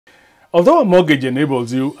Although a mortgage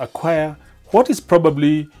enables you to acquire what is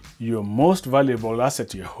probably your most valuable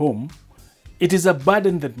asset, your home, it is a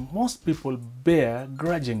burden that most people bear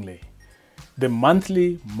grudgingly. The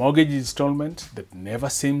monthly mortgage installment that never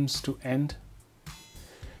seems to end,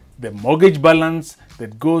 the mortgage balance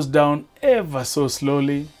that goes down ever so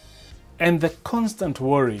slowly, and the constant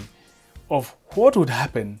worry of what would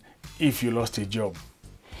happen if you lost your job.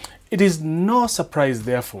 It is no surprise,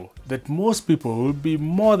 therefore, that most people will be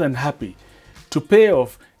more than happy to pay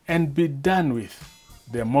off and be done with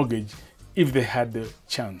their mortgage if they had the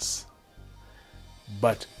chance.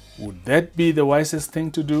 But would that be the wisest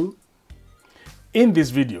thing to do? In this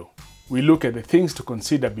video, we look at the things to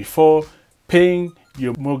consider before paying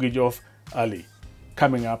your mortgage off early,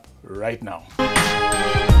 coming up right now.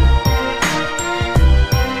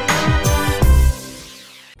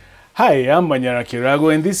 Hi, I'm Manyara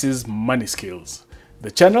Kirago and this is Money Skills, the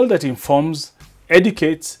channel that informs,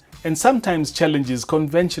 educates, and sometimes challenges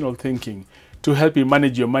conventional thinking to help you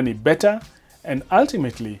manage your money better and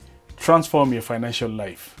ultimately transform your financial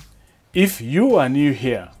life. If you are new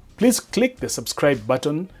here, please click the subscribe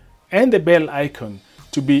button and the bell icon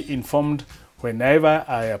to be informed whenever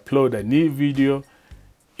I upload a new video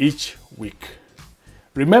each week.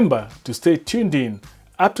 Remember to stay tuned in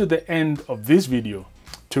up to the end of this video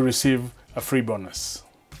to receive a free bonus.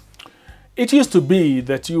 It used to be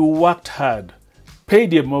that you worked hard,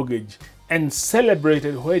 paid your mortgage, and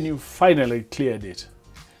celebrated when you finally cleared it.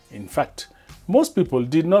 In fact, most people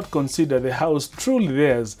did not consider the house truly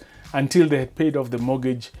theirs until they had paid off the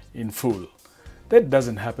mortgage in full. That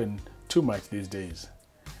doesn't happen too much these days.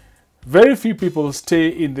 Very few people stay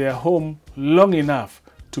in their home long enough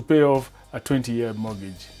to pay off a 20-year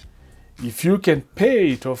mortgage. If you can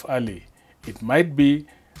pay it off early, it might be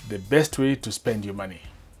the best way to spend your money.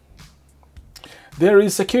 There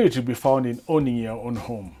is security to be found in owning your own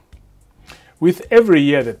home. With every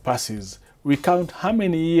year that passes, we count how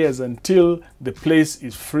many years until the place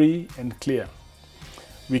is free and clear.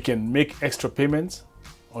 We can make extra payments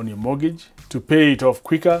on your mortgage to pay it off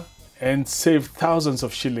quicker and save thousands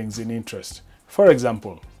of shillings in interest. For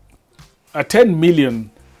example, a 10 million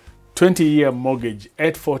 20-year mortgage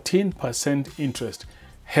at 14% interest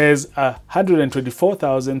has a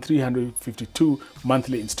 124,352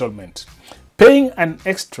 monthly installment. Paying an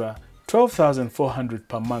extra 12,400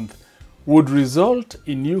 per month would result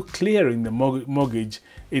in you clearing the mortgage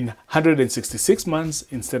in 166 months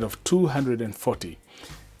instead of 240.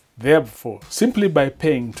 Therefore, simply by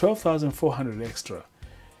paying 12,400 extra,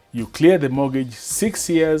 you clear the mortgage 6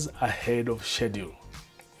 years ahead of schedule.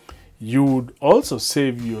 You would also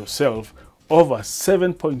save yourself over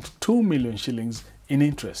 7.2 million shillings in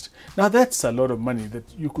interest. Now that's a lot of money that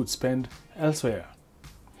you could spend elsewhere.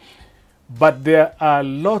 But there are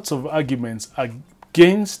lots of arguments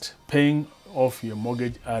against paying off your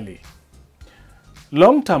mortgage early.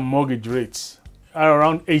 Long-term mortgage rates are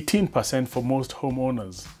around 18% for most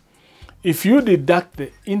homeowners. If you deduct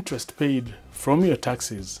the interest paid from your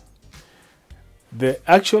taxes, the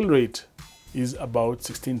actual rate is about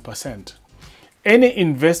 16%. Any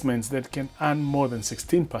investments that can earn more than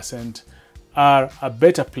 16% are a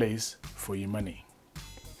better place for your money.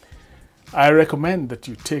 I recommend that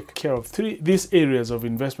you take care of these areas of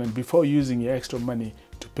investment before using your extra money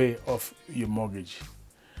to pay off your mortgage.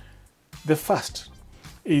 The first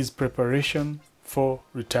is preparation for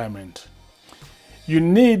retirement. You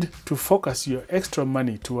need to focus your extra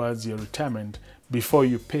money towards your retirement before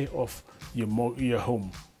you pay off your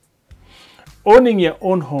home. Owning your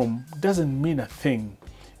own home doesn't mean a thing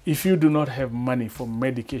if you do not have money for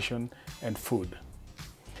medication and food.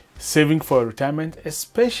 Saving for retirement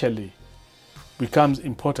especially becomes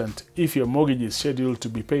important if your mortgage is scheduled to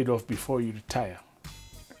be paid off before you retire.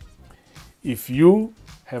 If you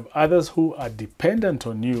have others who are dependent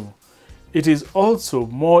on you, it is also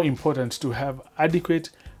more important to have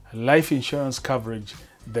adequate life insurance coverage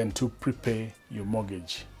than to prepay your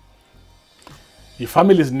mortgage. Your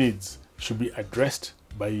family's needs should be addressed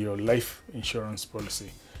by your life insurance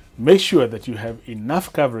policy. Make sure that you have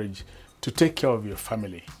enough coverage to take care of your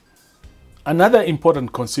family. Another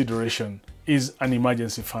important consideration is an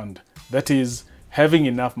emergency fund. That is, having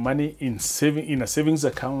enough money in a savings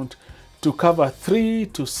account to cover 3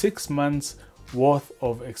 to 6 months worth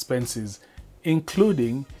of expenses,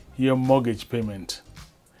 including your mortgage payment.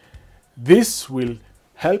 This will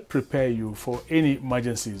help prepare you for any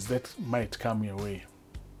emergencies that might come your way.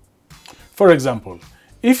 For example,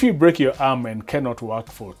 if you break your arm and cannot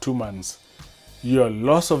work for 2 months, your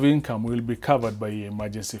loss of income will be covered by your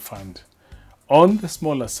emergency fund. On the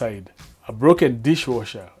smaller side, a broken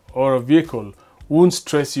dishwasher or a vehicle won't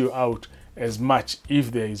stress you out as much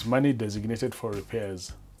if there is money designated for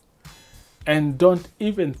repairs. And don't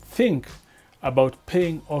even think about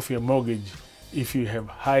paying off your mortgage if you have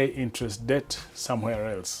high interest debt somewhere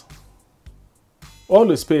else.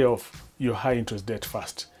 Always pay off your high interest debt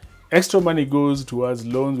first. Extra money goes towards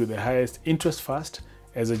loans with the highest interest first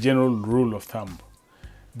as a general rule of thumb.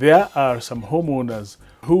 There are some homeowners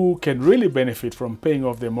who can really benefit from paying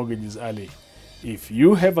off their mortgages early. If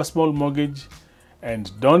you have a small mortgage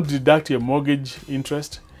and don't deduct your mortgage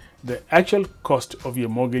interest, the actual cost of your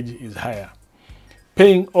mortgage is higher.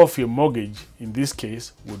 Paying off your mortgage in this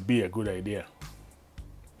case would be a good idea.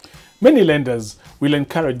 Many lenders will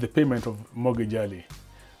encourage the payment of mortgage early.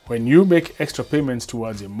 When you make extra payments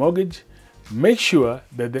towards your mortgage, make sure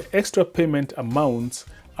that the extra payment amounts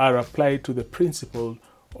are applied to the principal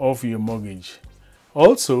of your mortgage.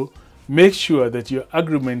 Also, make sure that your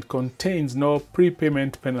agreement contains no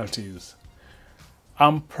prepayment penalties.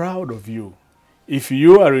 I'm proud of you if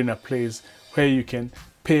you are in a place where you can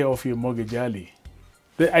pay off your mortgage early.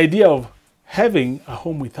 The idea of having a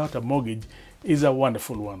home without a mortgage is a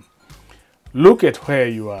wonderful one. Look at where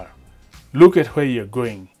you are, look at where you're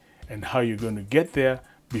going and how you're going to get there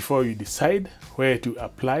before you decide where to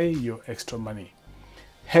apply your extra money.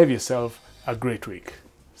 Have yourself a great week.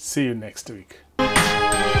 See you next week.